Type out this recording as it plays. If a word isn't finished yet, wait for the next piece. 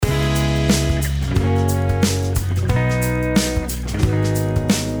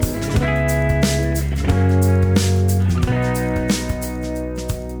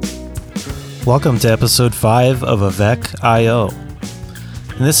Welcome to episode 5 of Avec IO.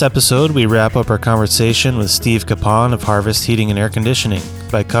 In this episode, we wrap up our conversation with Steve Capon of Harvest Heating and Air Conditioning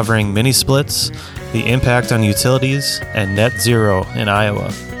by covering mini splits, the impact on utilities, and net zero in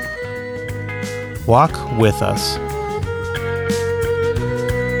Iowa. Walk with us.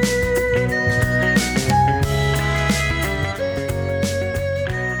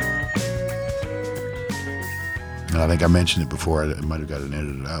 I think I mentioned it before. I might have got it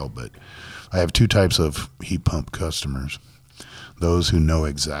edited out, but I have two types of heat pump customers. Those who know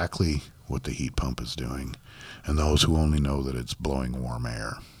exactly what the heat pump is doing, and those who only know that it's blowing warm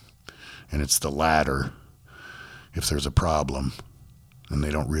air. And it's the latter. If there's a problem and they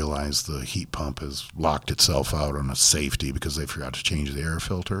don't realize the heat pump has locked itself out on a safety because they forgot to change the air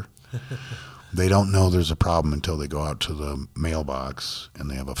filter, they don't know there's a problem until they go out to the mailbox and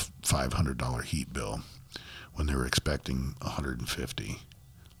they have a $500 heat bill when they were expecting $150.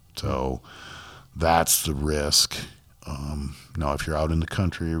 So that's the risk. Now, if you're out in the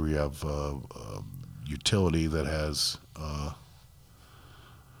country, we have a utility that has a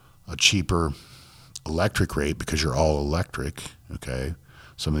cheaper electric rate because you're all electric, okay?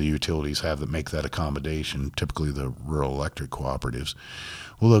 Some of the utilities have that make that accommodation, typically the rural electric cooperatives.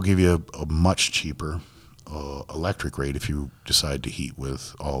 Well, they'll give you a much cheaper electric rate if you decide to heat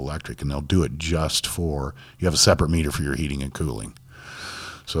with all electric, and they'll do it just for, you have a separate meter for your heating and cooling.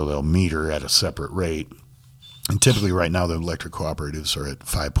 So they'll meter at a separate rate. And typically right now the electric cooperatives are at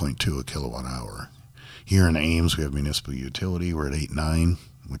 5.2 a kilowatt hour. Here in Ames we have municipal utility. We're at 8.9,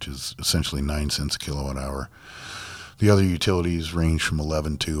 which is essentially 9 cents a kilowatt hour. The other utilities range from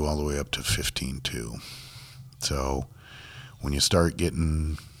 11.2 all the way up to 15.2. So when you start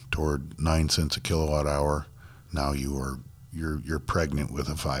getting toward 9 cents a kilowatt hour, now you're pregnant with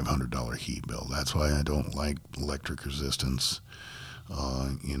a $500 heat bill. That's why I don't like electric resistance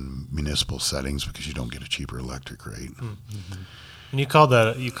in municipal settings, because you don't get a cheaper electric rate. Mm-hmm. And you called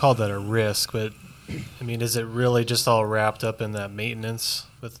that a risk, but I mean, is it really just all wrapped up in that maintenance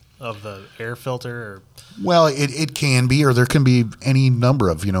of the air filter? Or? Well, it can be, or there can be any number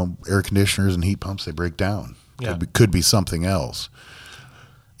of air conditioners and heat pumps. They break down. Yeah. Could be something else.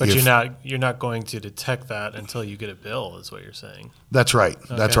 But you're not going to detect that until you get a bill, is what you're saying. That's right.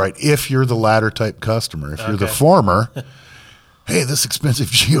 Okay. That's right. If you're the latter type customer, if you're the former, hey, this expensive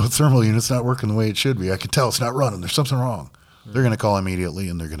geothermal unit's not working the way it should be. I can tell it's not running. There's something wrong. Mm-hmm. They're going to call immediately,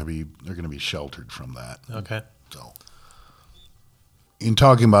 and they're going to be sheltered from that. Okay. So, in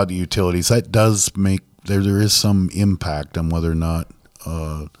talking about the utilities, that does make there is some impact on whether or not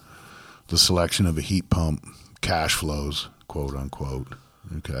the selection of a heat pump cash flows, quote unquote.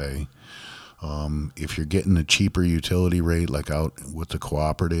 Okay. If you're getting a cheaper utility rate, like out with the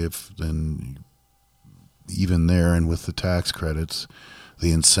cooperative, then even there, and with the tax credits,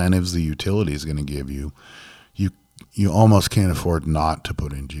 the incentives the utility is going to give you, you almost can't afford not to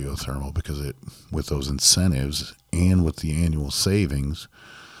put in geothermal, because with those incentives and with the annual savings,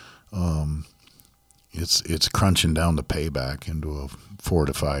 it's crunching down the payback into a 4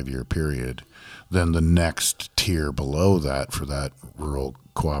 to 5 year period. Then the next tier below that for that rural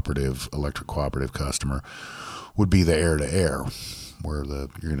cooperative, electric cooperative customer would be the air-to-air, where you're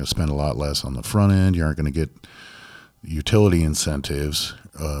going to spend a lot less on the front end. You aren't going to get utility incentives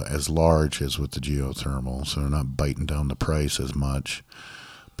as large as with the geothermal, so they're not biting down the price as much.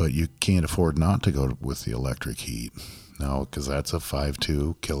 But you can't afford not to go with the electric heat now, because that's a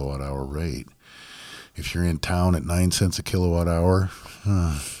 5.2 kilowatt hour rate. If you're in town at 9 cents a kilowatt hour,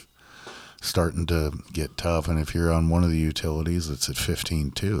 starting to get tough. And if you're on one of the utilities that's at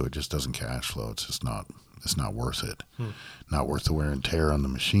 15.2, it just doesn't cash flow. It's just not worth it. Not worth the wear and tear on the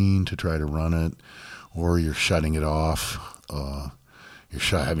machine to try to run it, or you're shutting it off. You're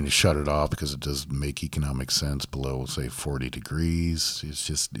having to shut it off because it doesn't make economic sense below, say, 40 degrees. It's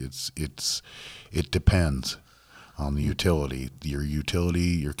just it depends on the utility.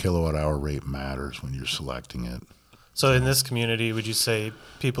 Your kilowatt hour rate matters when you're selecting it. So in this community, would you say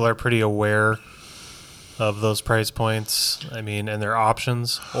people are pretty aware of those price points, I mean, and their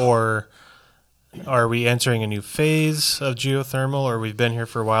options? Or are we entering a new phase of geothermal, or we've been here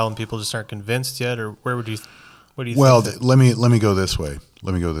for a while and people just aren't convinced yet? Or what do you think? Well, let me go this way.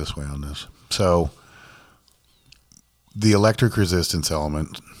 Let me go this way on this. So the electric resistance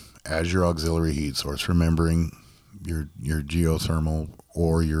element as your auxiliary heat source, remembering your geothermal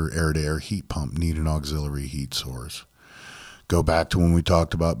or your air-to-air heat pump need an auxiliary heat source. Go back to when we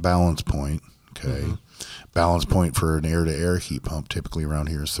talked about balance point, okay? Mm-hmm. Balance point for an air-to-air heat pump typically around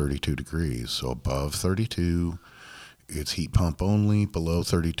here is 32 degrees. So above 32, it's heat pump only. Below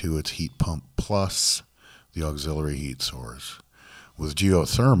 32, it's heat pump plus the auxiliary heat source. With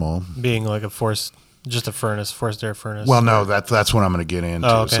geothermal, being like just a furnace, forced air furnace. well, no, that's what I'm going to get into.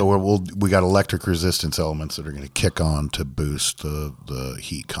 Oh, okay. So we got electric resistance elements that are going to kick on to boost the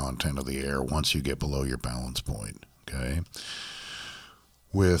heat content of the air once you get below your balance point. Okay.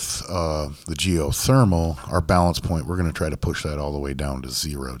 With the geothermal, our balance point, we're going to try to push that all the way down to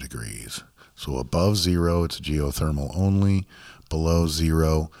 0 degrees. So above 0, it's geothermal only. Below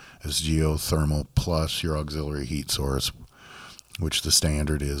 0 is geothermal plus your auxiliary heat source, which the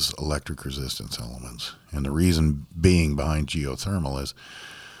standard is electric resistance elements. And the reason being behind geothermal is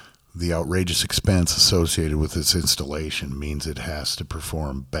the outrageous expense associated with its installation means it has to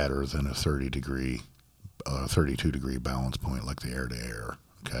perform better than a 32 degree balance point like the air to air.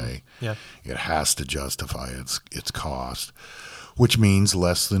 Okay. Yeah. It has to justify its cost, which means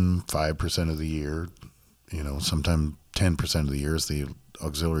less than 5% of the year, sometimes 10% of the year is the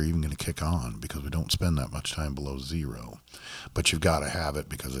auxiliary even going to kick on because we don't spend that much time below 0. But you've got to have it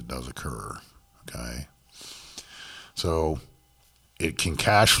because it does occur. Okay. So it can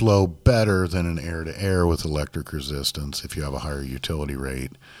cash flow better than an air to air with electric resistance if you have a higher utility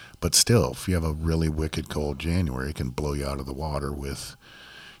rate. But still, if you have a really wicked cold January, it can blow you out of the water with,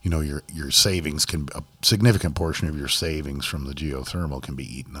 your savings a significant portion of your savings from the geothermal can be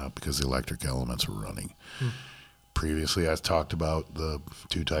eaten up because the electric elements are running. Previously, I talked about the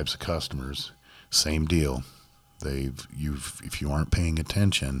 2 types of customers. Same deal. If you aren't paying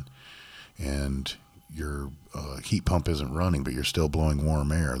attention and your heat pump isn't running, but you're still blowing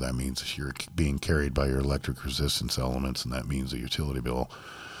warm air, that means you're being carried by your electric resistance elements, and that means the utility bill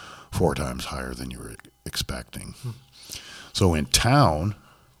 4 times higher than you were expecting. So in town,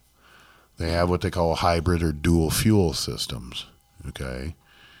 they have what they call hybrid or dual fuel systems. Okay.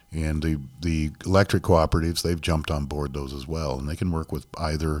 And the electric cooperatives, they've jumped on board those as well, and they can work with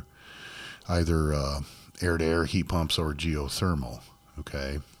either air-to-air heat pumps or geothermal.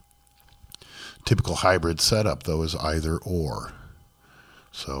 Okay. Typical hybrid setup, though, is either or.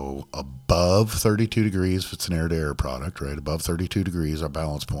 So above 32 degrees, if it's an air-to-air product, right? Above 32 degrees, our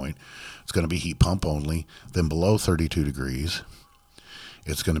balance point, it's going to be heat pump only. Then below 32 degrees,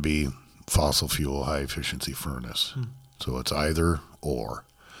 it's going to be fossil fuel high-efficiency furnace. So it's either or.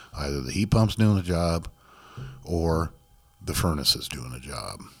 Either the heat pump's doing the job or the furnace is doing the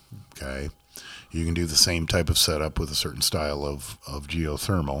job. Okay? You can do the same type of setup with a certain style of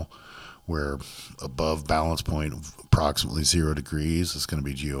geothermal, where above balance point of approximately 0 degrees is going to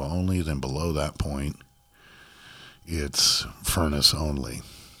be geo only. Then below that point, it's furnace only.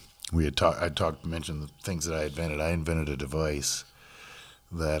 I mentioned the things that I invented. I invented a device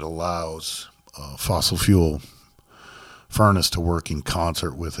that allows fossil fuel furnace to work in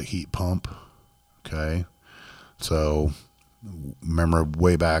concert with a heat pump. Okay, so remember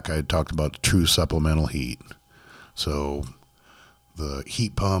way back I had talked about the true supplemental heat. So the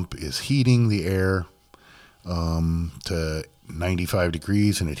heat pump is heating the air to 95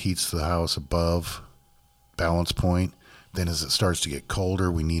 degrees, and it heats the house above balance point. Then as it starts to get colder,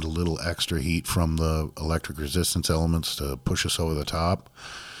 we need a little extra heat from the electric resistance elements to push us over the top.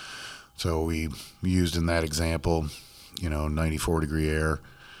 So we used in that example, 94 degree air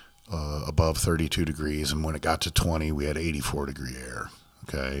above 32 degrees. And when it got to 20, we had 84 degree air.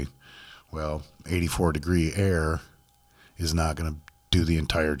 Okay. Well, 84 degree air is not going to do the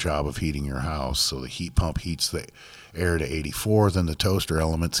entire job of heating your house. So the heat pump heats the air to 84, then the toaster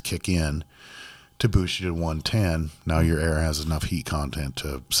elements kick in to boost you to 110. Now your air has enough heat content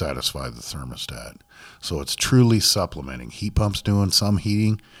to satisfy the thermostat. So it's truly supplementing. Heat pump's doing some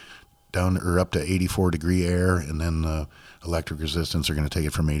heating down or up to 84 degree air, and then the electric resistance are going to take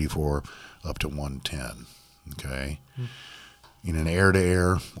it from 84 up to 110. Okay. In an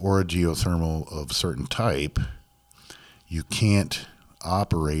air-to-air or a geothermal of a certain type, you can't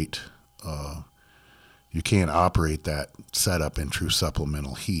operate that setup in true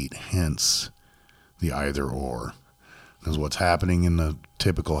supplemental heat, hence the either or. Because what's happening in the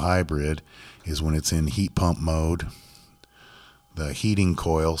typical hybrid is when it's in heat pump mode, the heating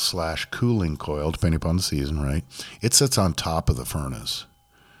coil / cooling coil, depending upon the season, right, it sits on top of the furnace.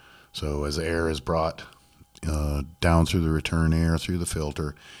 So as air is brought down through the return air, through the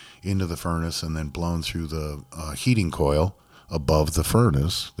filter, into the furnace, and then blown through the heating coil above the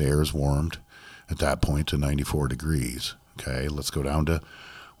furnace, the air is warmed at that point to 94 degrees. Okay, let's go down to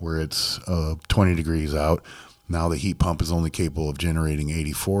where it's 20 degrees out. Now the heat pump is only capable of generating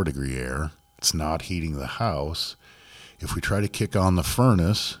 84 degree air. It's not heating the house. If we try to kick on the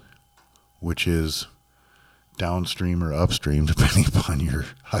furnace, which is downstream or upstream, depending upon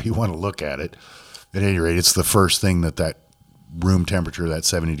how you want to look at it, at any rate, it's the first thing that room temperature, that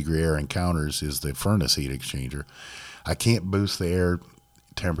 70 degree air encounters, is the furnace heat exchanger. I can't boost the air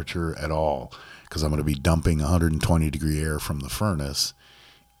temperature at all because I'm going to be dumping 120 degree air from the furnace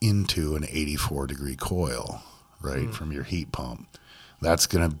into an 84 degree coil, right, from your heat pump. That's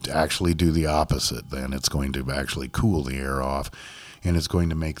going to actually do the opposite then. It's going to actually cool the air off, and it's going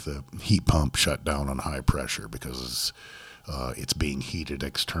to make the heat pump shut down on high pressure because it's being heated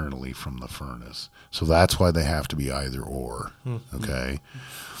externally from the furnace. So that's why they have to be either or, okay?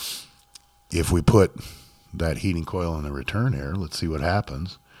 If we put that heating coil in the return air, let's see what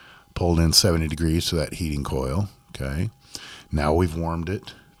happens. Pulled in 70 degrees to that heating coil, okay? Now we've warmed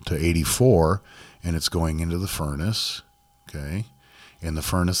it to 84, and it's going into the furnace, okay? And the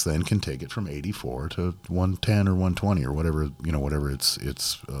furnace then can take it from 84 to 110 or 120 or whatever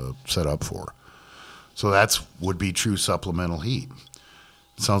it's set up for. So that's would be true supplemental heat.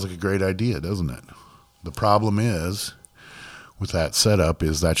 It sounds like a great idea, doesn't it? The problem is with that setup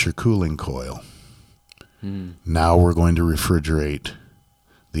is that's your cooling coil. Now we're going to refrigerate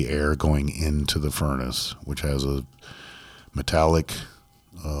the air going into the furnace, which has a metallic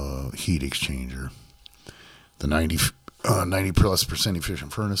heat exchanger. The 90 plus percent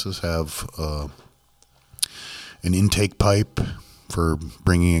efficient furnaces have an intake pipe for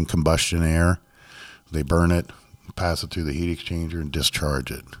bringing in combustion air. They burn it, pass it through the heat exchanger, and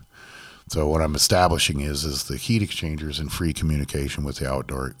discharge it. So what I'm establishing is the heat exchanger is in free communication with the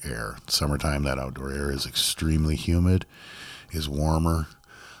outdoor air. Summertime, that outdoor air is extremely humid, is warmer,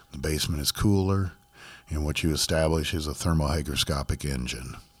 the basement is cooler, and what you establish is a thermohygroscopic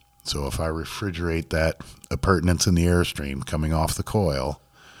engine. So if I refrigerate that appurtenance in the airstream coming off the coil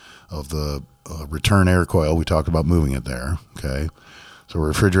of the return air coil, we talked about moving it there, okay? So we're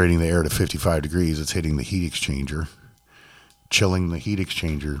refrigerating the air to 55 degrees. It's hitting the heat exchanger, chilling the heat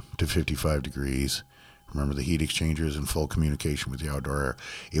exchanger to 55 degrees. Remember, the heat exchanger is in full communication with the outdoor air.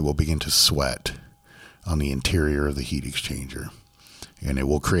 It will begin to sweat on the interior of the heat exchanger, and it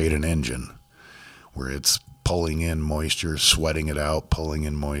will create an engine where it's pulling in moisture, sweating it out, pulling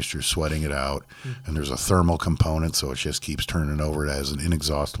in moisture, sweating it out. And there's a thermal component, so it just keeps turning over. It has an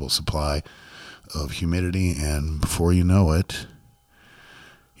inexhaustible supply of humidity, and before you know it,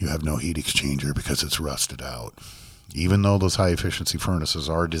 you have no heat exchanger because it's rusted out. Even though those high-efficiency furnaces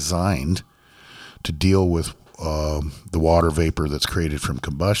are designed to deal with the water vapor that's created from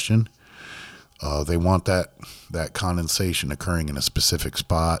combustion, they want that condensation occurring in a specific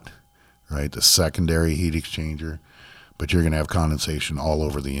spot, right? The secondary heat exchanger, but you're going to have condensation all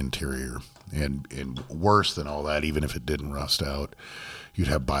over the interior. And worse than all that, even if it didn't rust out, you'd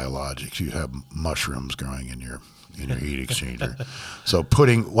have biologics. You'd have mushrooms growing in your heat exchanger. So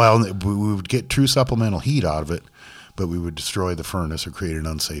we would get true supplemental heat out of it, but we would destroy the furnace or create an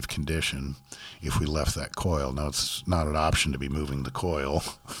unsafe condition if we left that coil. Now, it's not an option to be moving the coil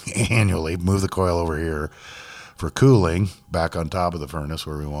annually. Move the coil over here for cooling back on top of the furnace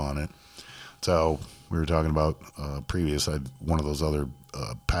where we want it. So we were talking about one of those other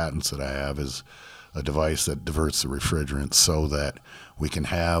patents that I have is a device that diverts the refrigerant so that we can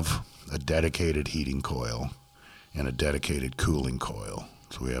have a dedicated heating coil and a dedicated cooling coil.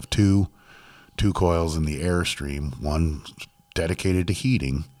 So we have two coils in the airstream, one dedicated to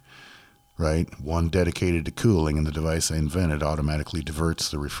heating, right? One dedicated to cooling, and the device I invented automatically diverts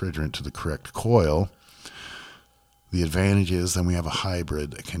the refrigerant to the correct coil. The advantage is then we have a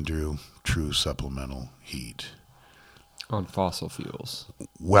hybrid that can do true supplemental heat. On fossil fuels.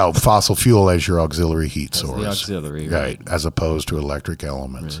 Well, fossil fuel as your auxiliary heat source. The auxiliary, right? As opposed to electric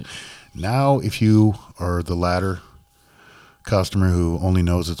elements. Right. Now, if you are the latter customer who only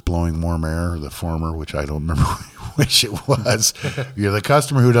knows it's blowing warm air, or the former, which I don't remember which it was, you're the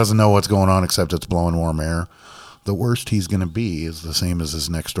customer who doesn't know what's going on except it's blowing warm air, the worst he's going to be is the same as his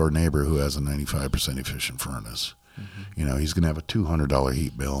next door neighbor who has a 95% efficient furnace. Mm-hmm. He's going to have a $200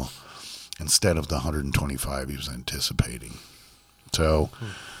 heat bill instead of the $125 he was anticipating. So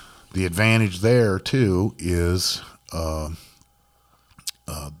the advantage there, too, is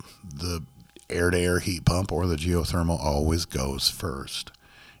the air-to-air heat pump or the geothermal always goes first.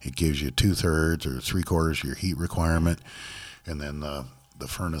 It gives you 2/3 or 3/4 of your heat requirement, and then the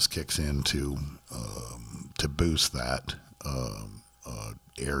furnace kicks in to boost that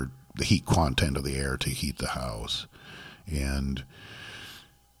air, the heat content of the air to heat the house. And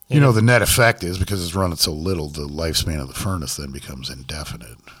the net effect is because it's running so little, the lifespan of the furnace then becomes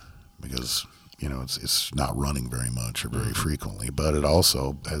indefinite because it's not running very much or very frequently. But it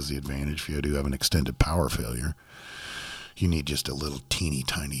also has the advantage if you do have an extended power failure, you need just a little teeny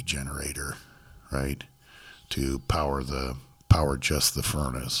tiny generator, right, to power just the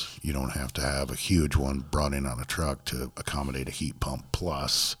furnace. You don't have to have a huge one brought in on a truck to accommodate a heat pump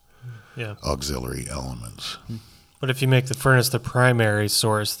plus auxiliary elements. But if you make the furnace the primary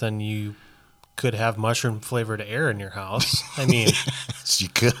source, then you could have mushroom-flavored air in your house. I mean, Yes, you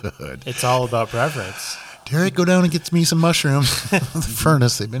could. it's all about preference. Derek, go down and get me some mushrooms. The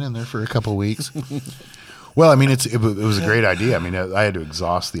furnace, they've been in there for a couple of weeks. Well, I mean, it was a great idea. I mean, I had to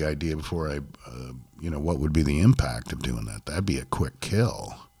exhaust the idea before I, what would be the impact of doing that? That'd be a quick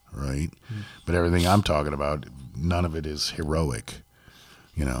kill, right? But everything I'm talking about, none of it is heroic.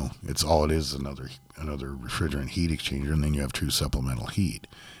 It's all it is another refrigerant heat exchanger, and then you have true supplemental heat.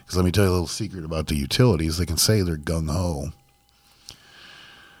 Because let me tell you a little secret about the utilities. They can say they're gung-ho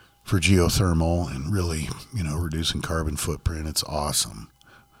for geothermal and really, reducing carbon footprint. It's awesome.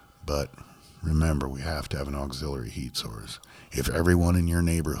 But remember, we have to have an auxiliary heat source. If everyone in your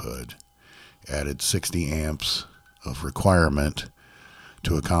neighborhood added 60 amps of requirement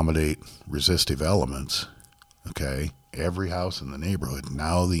to accommodate resistive elements, okay, every house in the neighborhood,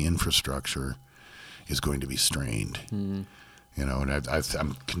 now the infrastructure is going to be strained. Mm-hmm. And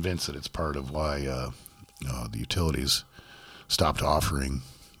I'm convinced that it's part of why the utilities stopped offering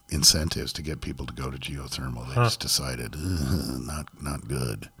incentives to get people to go to geothermal. They just decided, not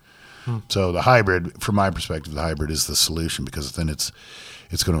good. So the hybrid, from my perspective, the hybrid is the solution, because then it's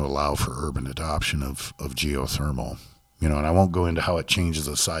going to allow for urban adoption of geothermal. And I won't go into how it changes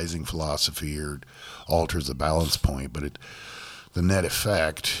the sizing philosophy or alters the balance point, but the net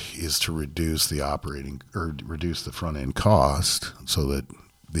effect is to reduce reduce the front end cost so that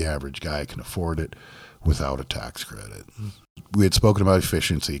the average guy can afford it without a tax credit. We had spoken about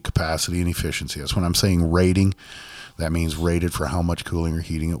efficiency, capacity, and efficiency. That's when I'm saying rating. That means rated for how much cooling or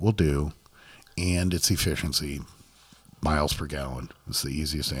heating it will do, and its efficiency, miles per gallon. It's the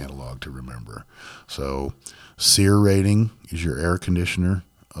easiest analog to remember. So SEER rating is your air conditioner,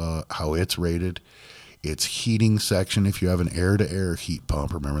 how it's rated. Its heating section, if you have an air-to-air heat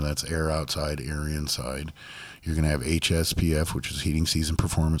pump, remember that's air outside, air inside. You're going to have HSPF, which is heating season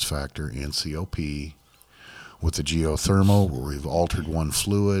performance factor, and COP. With the geothermal, where we've altered one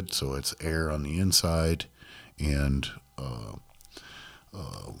fluid, so it's air on the inside and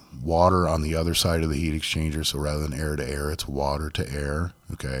water on the other side of the heat exchanger. So rather than air to air, it's water to air.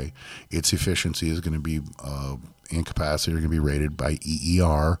 Okay, its efficiency is going to be and capacity are going to be rated by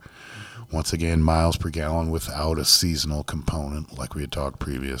EER. Once again, miles per gallon without a seasonal component, like we had talked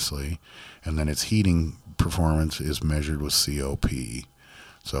previously, and then its heating performance is measured with COP.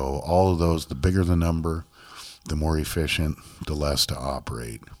 So all of those, the bigger the number, the more efficient, the less to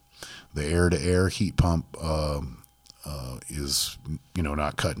operate. The air-to-air heat pump is,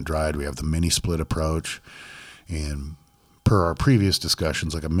 not cut and dried. We have the mini split approach, and per our previous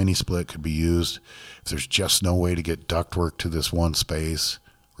discussions, like a mini split could be used if there's just no way to get ductwork to this one space,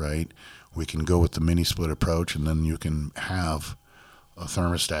 right? We can go with the mini split approach, and then you can have a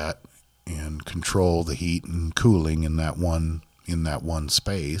thermostat and control the heat and cooling in that one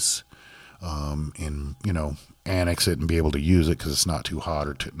space. And annex it and be able to use it because it's not too hot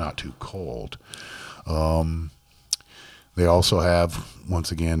or not too cold. They also have,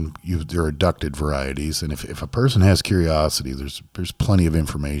 once again, there are ducted varieties, and if a person has curiosity, there's plenty of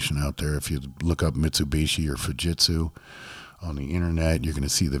information out there. If you look up Mitsubishi or Fujitsu on the internet, you're going to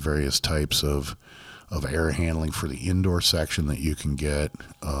see the various types of air handling for the indoor section that you can get,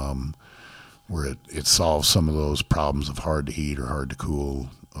 where it solves some of those problems of hard to heat or hard to cool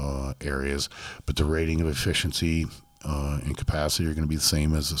areas. But the rating of efficiency and capacity are going to be the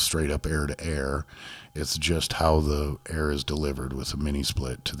same as a straight up air to air. It's just how the air is delivered with a mini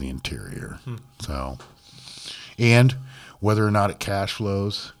split to the interior. So, and whether or not it cash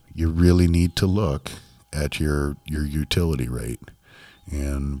flows, you really need to look at your utility rate.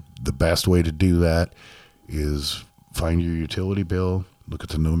 And the best way to do that is find your utility bill, look at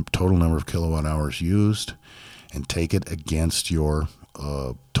the total number of kilowatt hours used, and take it against your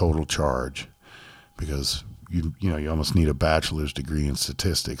total charge, because you almost need a bachelor's degree in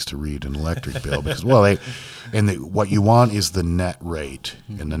statistics to read an electric bill, because what you want is the net rate,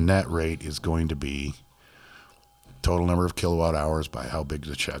 and the net rate is going to be total number of kilowatt hours by how big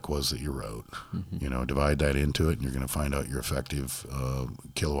the check was that you wrote. Divide that into it, and you're going to find out your effective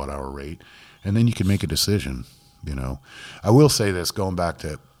kilowatt hour rate, and then you can make a decision. I will say this, going back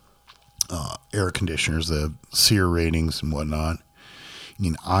to air conditioners, the SEER ratings and whatnot.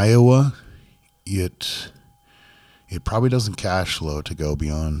 In Iowa, it probably doesn't cash flow to go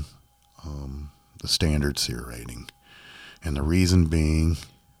beyond the standard SEER rating. And the reason being,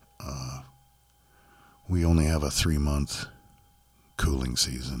 we only have a 3-month cooling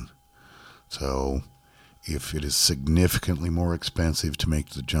season. So if it is significantly more expensive to make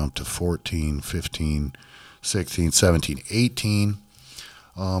the jump to 14, 15, 16, 17, 18,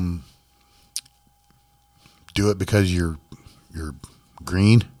 do it because you're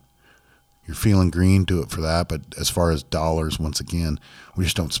green. You're feeling green, do it for that. But as far as dollars, once again, we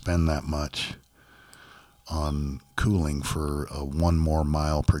just don't spend that much on cooling for a 1 more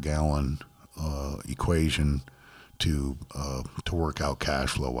mile per gallon equation to work out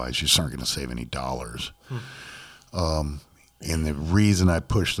cash flow wise. You just aren't going to save any dollars. And the reason I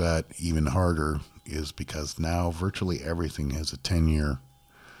push that even harder is because now virtually everything has a 10-year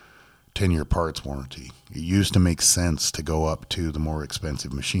parts warranty. It used to make sense to go up to the more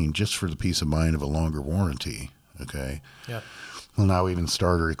expensive machine just for the peace of mind of a longer warranty. Okay. Yeah. Well, now even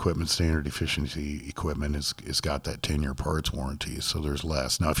starter equipment, standard efficiency equipment is got that 10-year parts warranty, so there's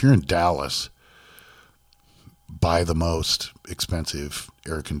less. Now, if you're in Dallas, buy the most expensive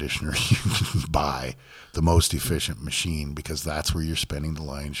air conditioner you can buy, the most efficient machine, because that's where you're spending the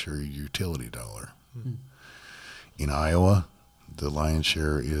lion's share of your utility dollar. Mm-hmm. In Iowa, the lion's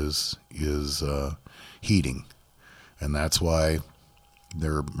share is heating, and that's why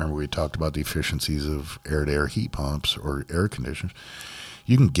remember we talked about the efficiencies of air-to-air heat pumps or air conditioners.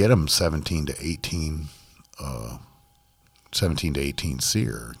 You can get them 17 to 18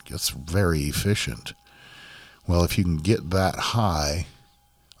 SEER. That's very efficient. Well, if you can get that high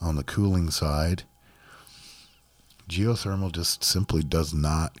on the cooling side, geothermal just simply does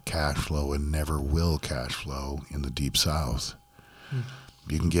not cash flow and never will cash flow in the Deep South.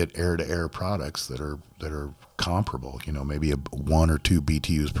 You can get air-to-air products that are comparable. Maybe 1 or 2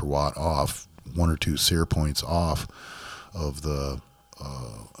 BTUs per watt off, 1 or 2 SEER points off of the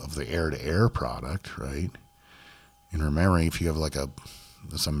air-to-air product, right? And remembering, if you have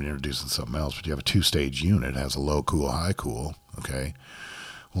somebody introducing something else, but you have a 2-stage unit, it has a low cool, high cool. Okay,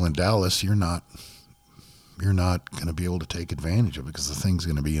 well in Dallas you're not going to be able to take advantage of it because the thing's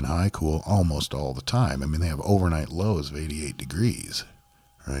going to be in high cool almost all the time. I mean, they have overnight lows of 88 degrees,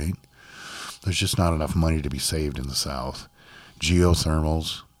 right? There's just not enough money to be saved in the South.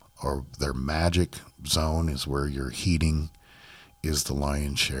 Geothermals, or their magic zone, is where your heating is the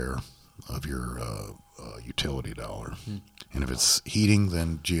lion's share of your utility dollar. And if it's heating,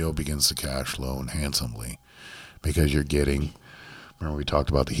 then geo begins to cash flow and handsomely, because you're getting, remember we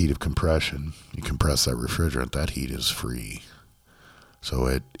talked about the heat of compression. You compress that refrigerant, that heat is free.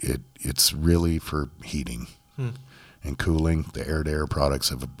 So it's really for heating. And cooling. The air-to-air products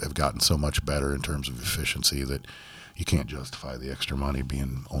have gotten so much better in terms of efficiency that you can't justify the extra money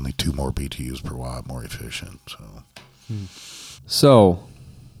being only 2 more BTUs per watt more efficient. So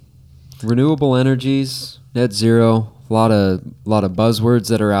renewable energies, net zero, a lot of buzzwords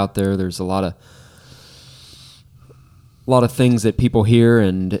that are out there. There's a lot of things that people hear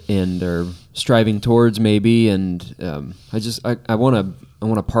and are striving towards maybe, and I want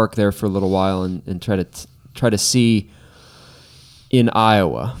to park there for a little while and try to see in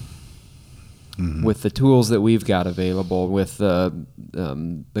Iowa, with the tools that we've got available, with the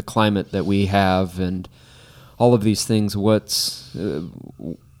climate that we have, and all of these things.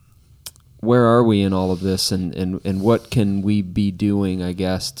 Where are we in all of this, and what can we be doing, I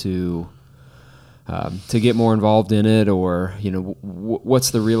guess, to get more involved in it, or what's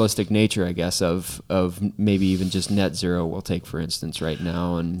the realistic nature, I guess, of maybe even just net zero we'll take for instance right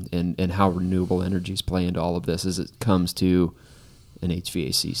now, and how renewable energies play into all of this as it comes to an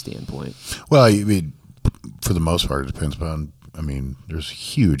HVAC standpoint? Well, I mean, for the most part, it depends upon, there's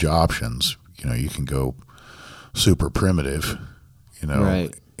huge options. You can go super primitive, right.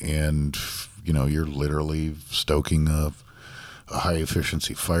 And, you're literally stoking a high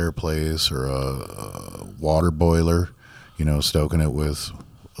efficiency fireplace or a water boiler, stoking it with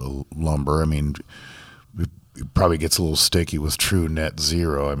lumber. It probably gets a little sticky with true net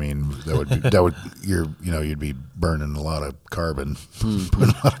zero. You'd be burning a lot of carbon,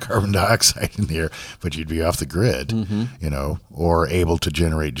 putting a lot of carbon dioxide in the air, but you'd be off the grid, or able to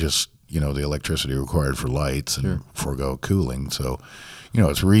generate just, the electricity required for lights and forego cooling. So,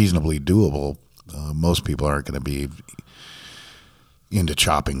 it's reasonably doable. Most people aren't going to be into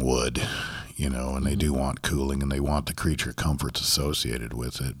chopping wood, and they do want cooling and they want the creature comforts associated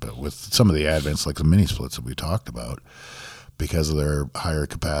with it. But with some of the advents, like the mini splits that we talked about, because of their higher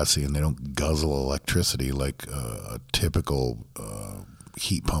capacity and they don't guzzle electricity like a typical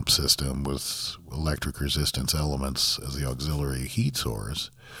heat pump system with electric resistance elements as the auxiliary heat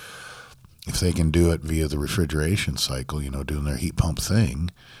source, if they can do it via the refrigeration cycle, doing their heat pump thing,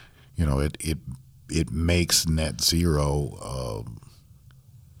 it makes net zero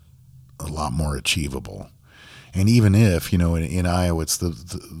a lot more achievable. And even if, in Iowa, it's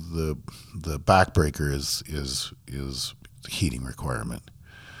the backbreaker is heating requirement.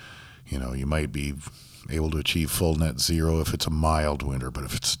 You might be able to achieve full net zero if it's a mild winter, but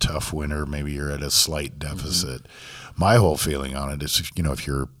if it's a tough winter, maybe you're at a slight deficit. My whole feeling on it is, if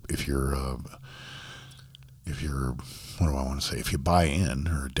you're what do I want to say? If you buy in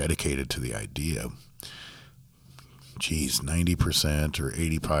or are dedicated to the idea, 90% or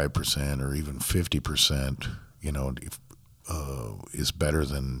 85% or even 50%, is better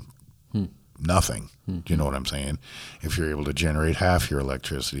than nothing. Do you know what I'm saying? If you're able to generate half your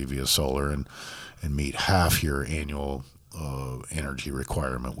electricity via solar and meet half your annual energy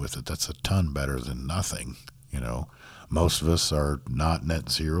requirement with it, that's a ton better than nothing. Most of us are not net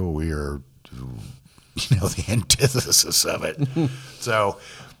zero. We are, the antithesis of it. So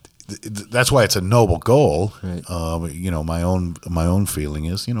that's why it's a noble goal. Right. My own feeling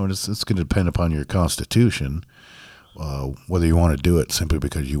is, it's going to depend upon your constitution, whether you want to do it simply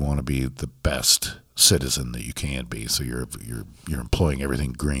because you want to be the best citizen that you can be. So you're employing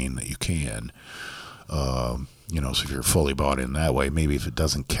everything green that you can. So if you're fully bought in that way, maybe if it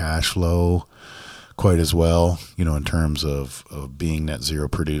doesn't cash flow quite as well, in terms of being net zero,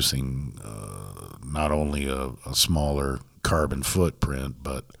 producing not only a smaller carbon footprint,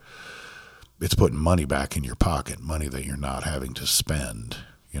 but it's putting money back in your pocket, money that you're not having to spend.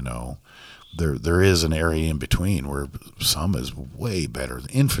 There is an area in between where some is way better,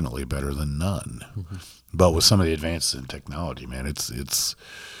 infinitely better than none. Mm-hmm. But with some of the advances in technology, man, it's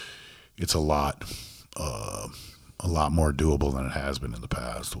a lot more doable than it has been in the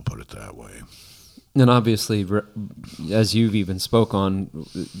past. We'll put it that way. And obviously, as you've even spoke on,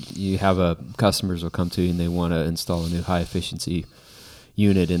 you have customers will come to you and they want to install a new high efficiency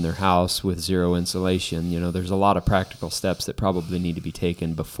unit in their house with zero insulation. There's a lot of practical steps that probably need to be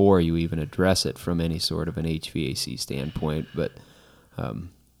taken before you even address it from any sort of an HVAC standpoint. But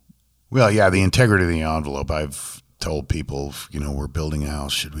the integrity of the envelope. I've told people, we're building a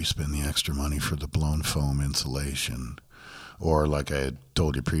house. Should we spend the extra money for the blown foam insulation? Or like I had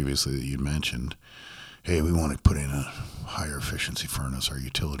told you previously that you mentioned, hey, we want to put in a higher efficiency furnace. Our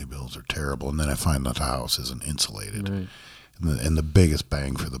utility bills are terrible. And then I find that the house isn't insulated. Right. And the biggest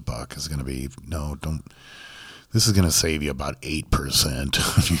bang for the buck is going to be, this is going to save you about 8%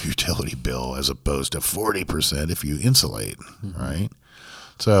 on your utility bill as opposed to 40% if you insulate, right?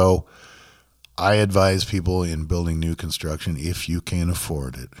 So I advise people in building new construction, if you can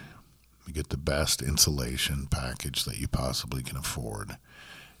afford it, you get the best insulation package that you possibly can afford,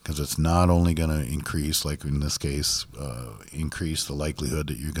 because it's not only going to increase, like in this case, increase the likelihood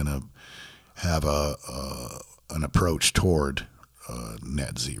that you're going to have an approach toward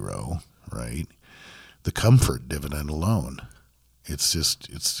net zero, right? The comfort dividend alone. It's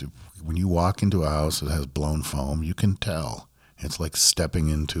when you walk into a house that has blown foam, you can tell. It's like stepping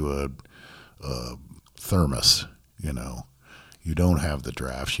into a thermos, You don't have the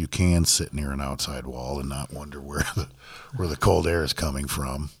drafts. You can sit near an outside wall and not wonder where the cold air is coming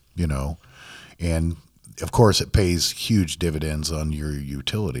from, And of course, it pays huge dividends on your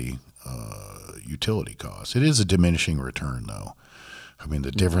utility costs. It is a diminishing return, though. I mean,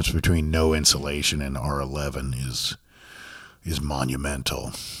 the difference between no insulation and R11 is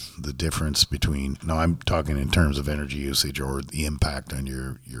monumental. The difference between, now I'm talking in terms of energy usage or the impact on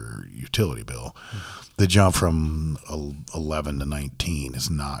your utility bill. The jump from 11 to 19 is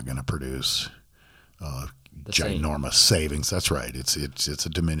not going to produce ginormous savings. That's right. It's a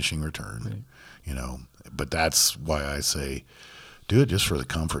diminishing return, right. But that's why I say do it just for the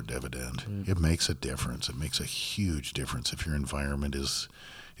comfort dividend. It makes a difference. It makes a huge difference if your environment is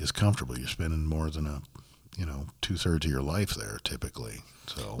comfortable. You're spending more than 2/3 of your life there typically.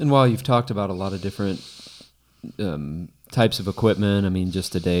 So, and while you've talked about a lot of different types of equipment, I mean,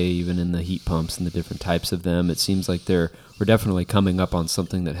 just today, even in the heat pumps and the different types of them, it seems like we're definitely coming up on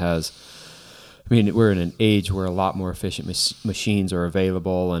something that has. I mean, we're in an age where a lot more efficient machines are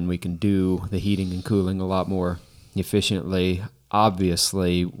available, and we can do the heating and cooling a lot more efficiently.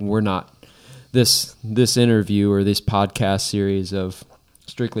 Obviously, we're not this interview or this podcast series of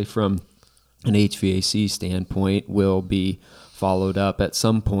strictly from an HVAC standpoint will be followed up at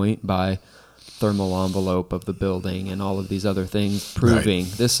some point by thermal envelope of the building and all of these other things, proving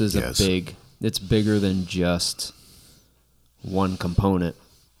this is it's bigger than just one component.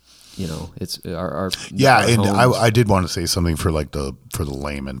 It's our and homes. I did want to say something for the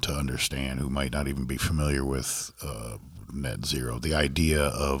layman to understand who might not even be familiar with net zero. The idea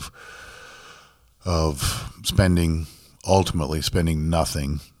of ultimately spending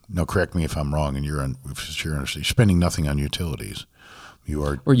nothing. Now, correct me if I'm wrong, and you're spending nothing on utilities.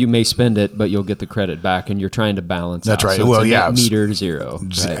 Or you may spend it, but you'll get the credit back, and you're trying to balance. That's out. right. So well, it's meter zero,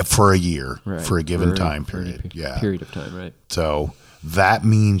 right? For a year, right. for a given time period. Period of time, right? So that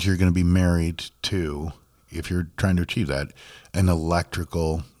means you're going to be married to, if you're trying to achieve that, an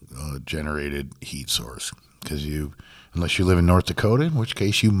electrical generated heat source. Because unless you live in North Dakota, in which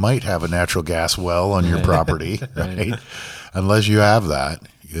case you might have a natural gas well on your property, right? Unless you have that,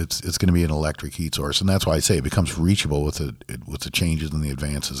 it's going to be an electric heat source, and that's why I say it becomes reachable with the changes and the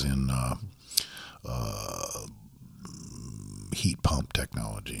advances in heat pump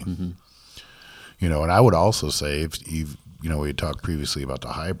technology. And I would also say, if we had talked previously about the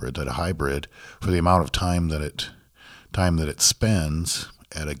hybrid, that a hybrid, for the amount of time that it spends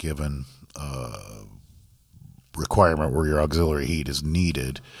at a given requirement where your auxiliary heat is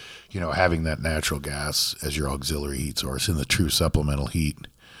needed, having that natural gas as your auxiliary heat source in the true supplemental heat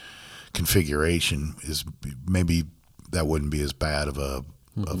configuration is maybe that wouldn't be as bad of a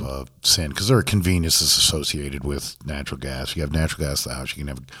sin, because there are conveniences associated with natural gas. You have natural gas in the house. You can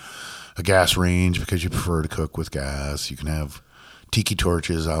have a gas range because you prefer to cook with gas. You can have tiki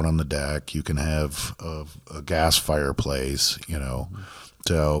torches out on the deck. You can have a gas fireplace.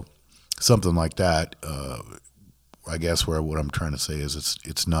 So something like that. I guess what I'm trying to say is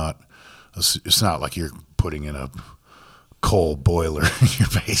it's not like you're putting in a coal boiler in your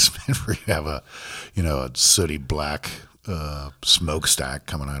basement where you have a sooty black smokestack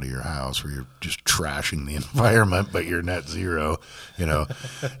coming out of your house where you're just trashing the environment, but you're net zero. There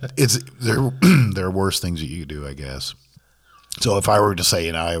are worse things that you could do, I guess. So if I were to say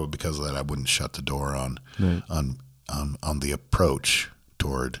in Iowa, because of that, I wouldn't shut the door on the approach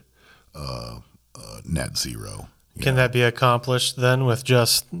toward net zero. Can that be accomplished then with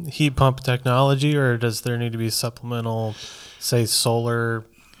just heat pump technology, or does there need to be supplemental, say, solar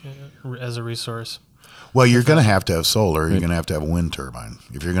as a resource? Well, you're going to have solar. You're going to have a wind turbine.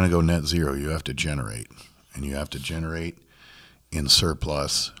 If you're going to go net zero, you have to generate. And you have to generate in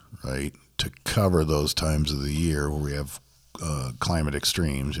surplus, right, to cover those times of the year where we have climate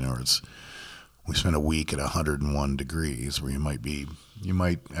extremes. We spend a week at 101 degrees where you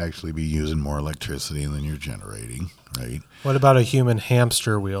might actually be using more electricity than you're generating, right? What about a human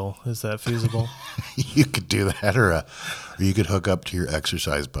hamster wheel? Is that feasible? You could do that, or you could hook up to your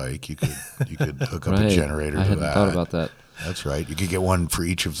exercise bike. You could hook up a generator to that. I hadn't thought about that. That's right. You could get one for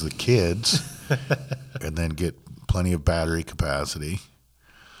each of the kids and then get plenty of battery capacity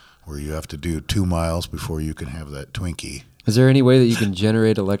where you have to do 2 miles before you can have that Twinkie. Is there any way that you can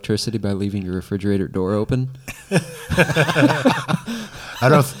generate electricity by leaving your refrigerator door open? I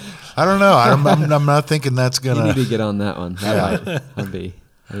don't know. I'm not thinking that's gonna. You need to get on that one. I'd be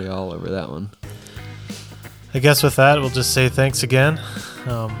all over that one. I guess with that, we'll just say thanks again.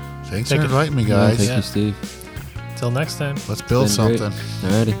 Thanks for inviting me, guys. Thank you, Steve. Until next time. Let's build something.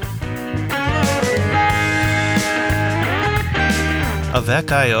 Alrighty.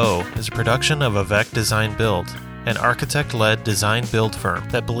 Avec.io is a production of Avec Design Build, an architect-led design-build firm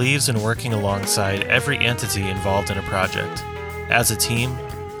that believes in working alongside every entity involved in a project, as a team,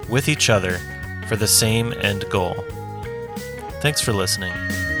 with each other, for the same end goal. Thanks for listening.